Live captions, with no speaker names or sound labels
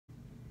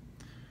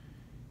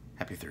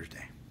Happy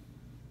Thursday.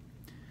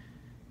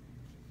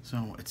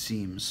 So it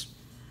seems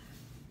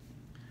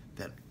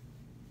that,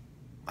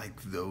 like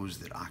those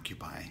that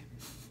occupy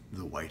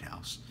the White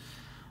House,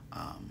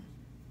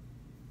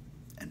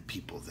 and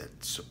people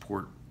that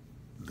support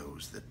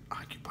those that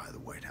occupy the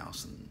White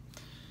House, and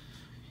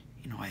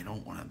I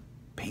don't want to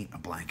paint a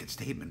blanket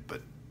statement,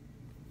 but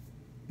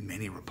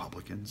many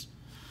Republicans,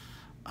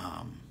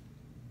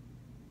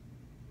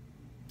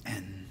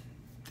 and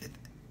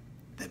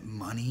that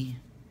money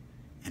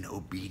and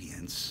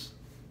obedience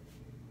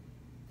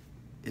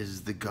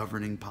is the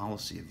governing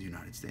policy of the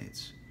United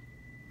States.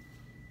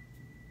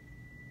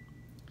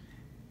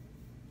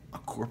 A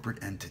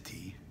corporate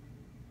entity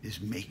is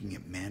making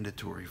it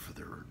mandatory for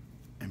their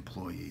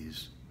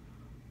employees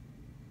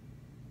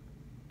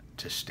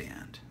to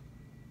stand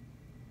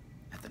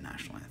at the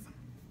national anthem.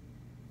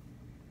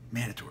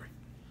 Mandatory.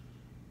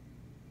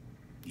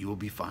 You will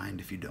be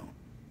fined if you don't,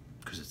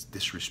 because it's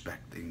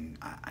disrespecting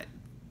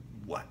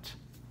what?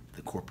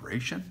 The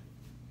corporation?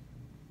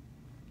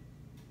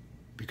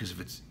 Because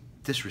if it's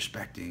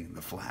disrespecting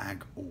the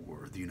flag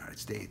or the United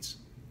States,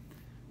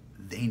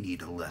 they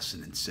need a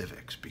lesson in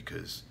civics,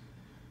 because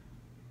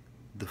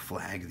the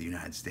flag of the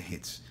United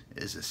States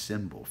is a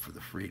symbol for the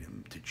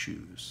freedom to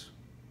choose.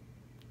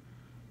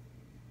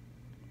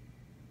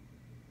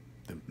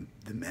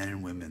 The men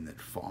and women that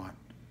fought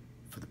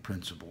for the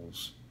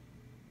principles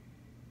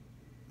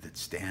that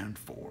stand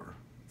for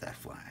that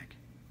flag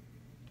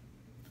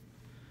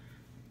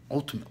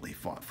ultimately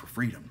fought for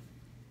freedom.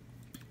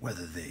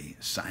 Whether they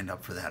signed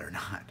up for that or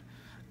not,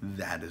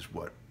 that is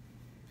what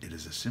it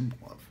is a symbol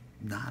of,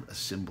 not a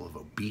symbol of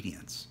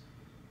obedience.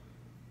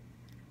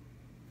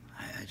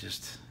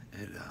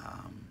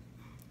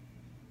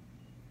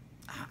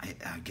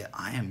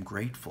 I am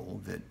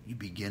grateful that you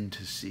begin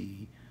to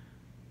see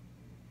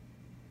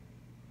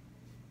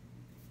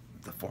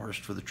the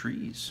forest for the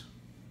trees.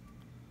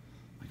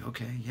 Like,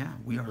 okay, yeah,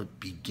 we are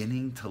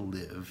beginning to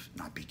live,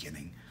 not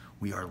beginning,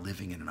 we are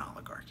living in an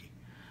oligarchy.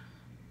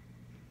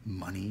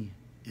 Money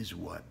is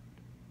what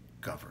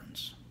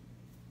governs.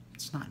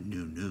 It's not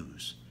new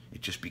news.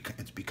 It's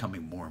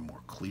becoming more and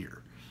more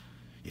clear.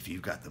 If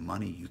you've got the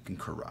money, you can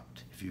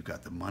corrupt. If you've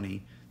got the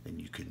money, then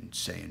you can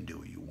say and do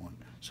what you want.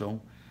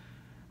 So,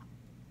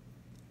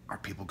 are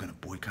people going to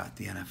boycott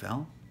the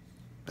NFL?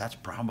 That's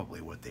probably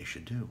what they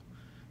should do.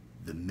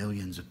 The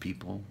millions of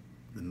people,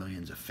 the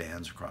millions of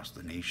fans across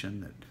the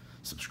nation that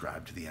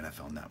subscribe to the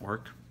NFL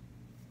Network,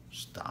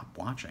 stop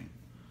watching.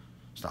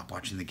 Stop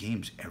watching the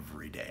games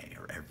every day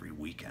or every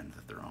weekend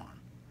that they're on.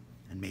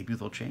 And maybe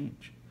they'll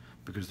change,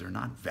 because they're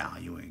not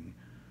valuing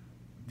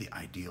the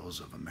ideals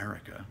of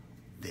America.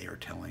 They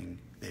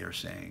are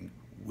saying,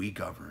 we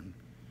govern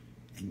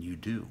and you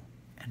do.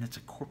 And it's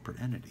a corporate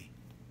entity.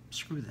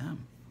 Screw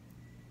them.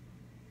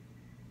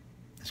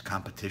 Is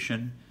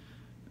competition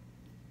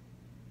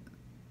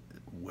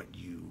what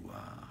you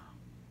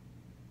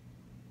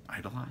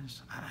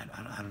idolize?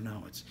 I don't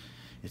know.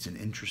 It's an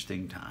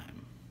interesting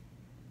time.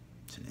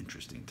 It's an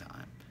interesting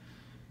time.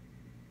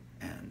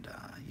 And,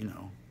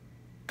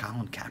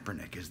 Colin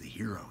Kaepernick is the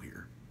hero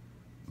here,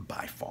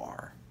 by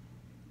far.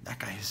 That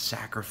guy has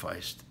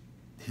sacrificed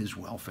his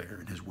welfare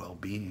and his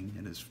well-being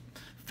and his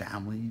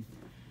family,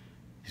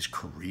 his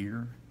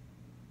career,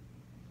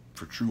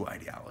 for true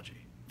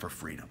ideology, for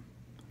freedom.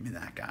 I mean,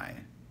 that guy,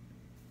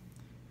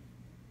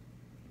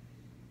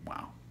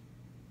 wow,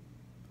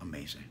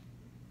 amazing.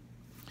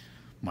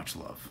 Much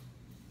love.